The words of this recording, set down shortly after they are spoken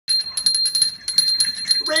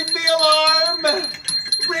Ring the alarm!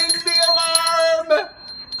 Ring the alarm!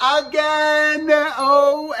 Again!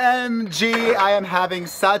 OMG, I am having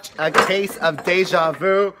such a case of deja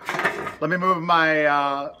vu. Let me move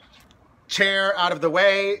my chair out of the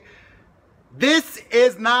way. This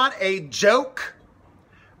is not a joke.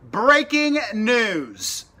 Breaking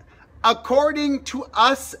news. According to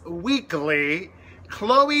Us Weekly,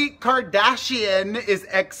 Khloe Kardashian is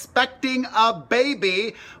expecting a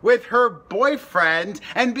baby with her boyfriend,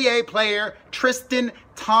 NBA player Tristan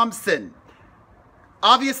Thompson.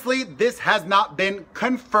 Obviously, this has not been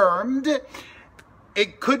confirmed.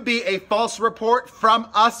 It could be a false report from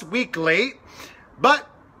Us Weekly. But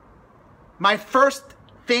my first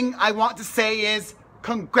thing I want to say is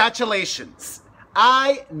congratulations.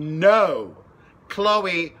 I know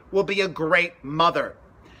Khloe will be a great mother.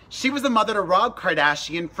 She was the mother to Rob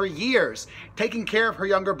Kardashian for years, taking care of her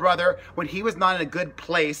younger brother when he was not in a good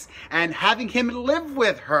place and having him live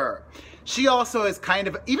with her. She also is kind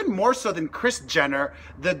of, even more so than Kris Jenner,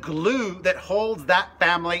 the glue that holds that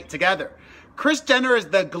family together. Kris Jenner is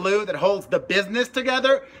the glue that holds the business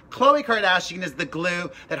together. Khloe Kardashian is the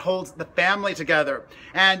glue that holds the family together.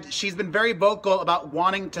 And she's been very vocal about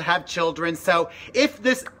wanting to have children. So if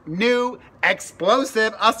this new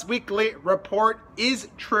explosive Us Weekly report is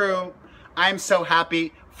true, I'm so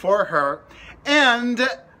happy for her. And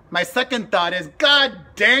my second thought is, God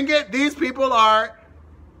dang it, these people are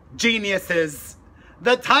geniuses.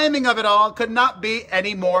 The timing of it all could not be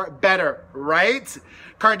any more better, right?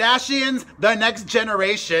 Kardashians, the next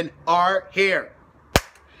generation, are here.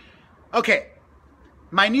 Okay,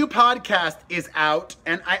 my new podcast is out,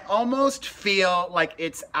 and I almost feel like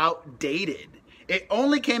it's outdated. It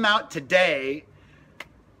only came out today,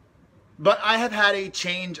 but I have had a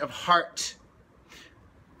change of heart.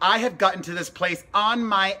 I have gotten to this place on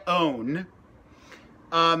my own.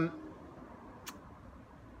 And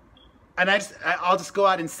I'll just go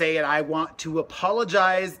out and say it. I want to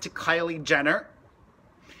apologize to Kylie Jenner.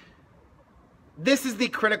 This is the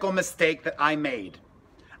critical mistake that I made.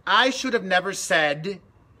 I should have never said,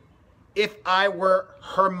 if I were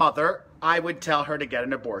her mother, I would tell her to get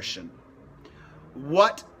an abortion.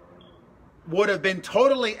 What would have been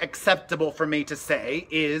totally acceptable for me to say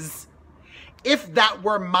is, if that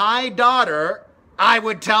were my daughter, I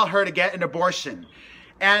would tell her to get an abortion.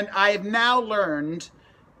 And I've now learned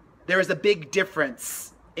there is a big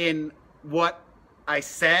difference in what I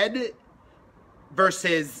said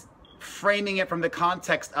versus framing it from the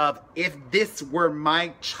context of, if this were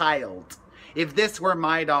my child, if this were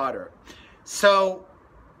my daughter. So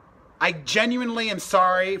I genuinely am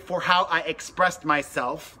sorry for how I expressed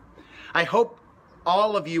myself. I hope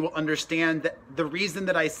all of you will understand that the reason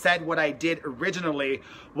that I said what I did originally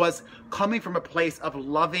was coming from a place of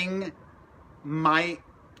loving my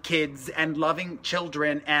kids and loving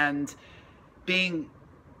children and being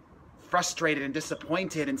frustrated and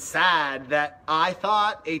disappointed and sad that I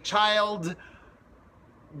thought a child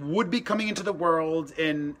would be coming into the world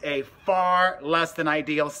in a far less than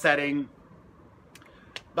ideal setting.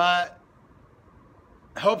 But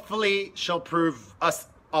hopefully she'll prove us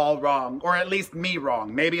all wrong, or at least me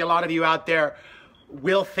wrong. Maybe a lot of you out there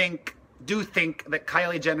do think that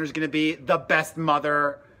Kylie Jenner is going to be the best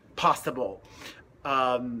mother possible.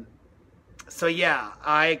 So yeah,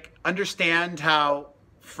 I understand how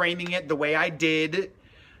framing it the way I did,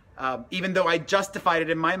 even though I justified it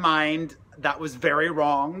in my mind, that was very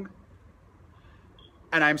wrong.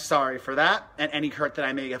 And I'm sorry for that and any hurt that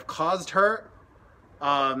I may have caused her.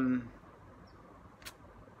 And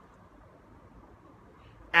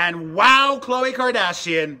wow, Khloe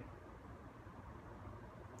Kardashian.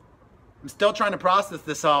 I'm still trying to process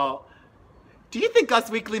this all. Do you think Us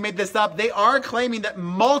Weekly made this up? They are claiming that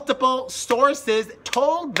multiple sources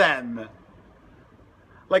told them.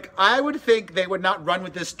 Like, I would think they would not run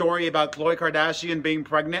with this story about Khloe Kardashian being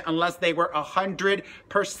pregnant unless they were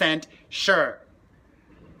 100% sure.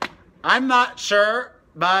 I'm not sure,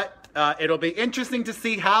 but it'll be interesting to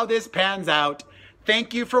see how this pans out.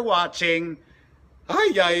 Thank you for watching.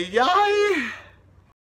 Ay, ay, ay.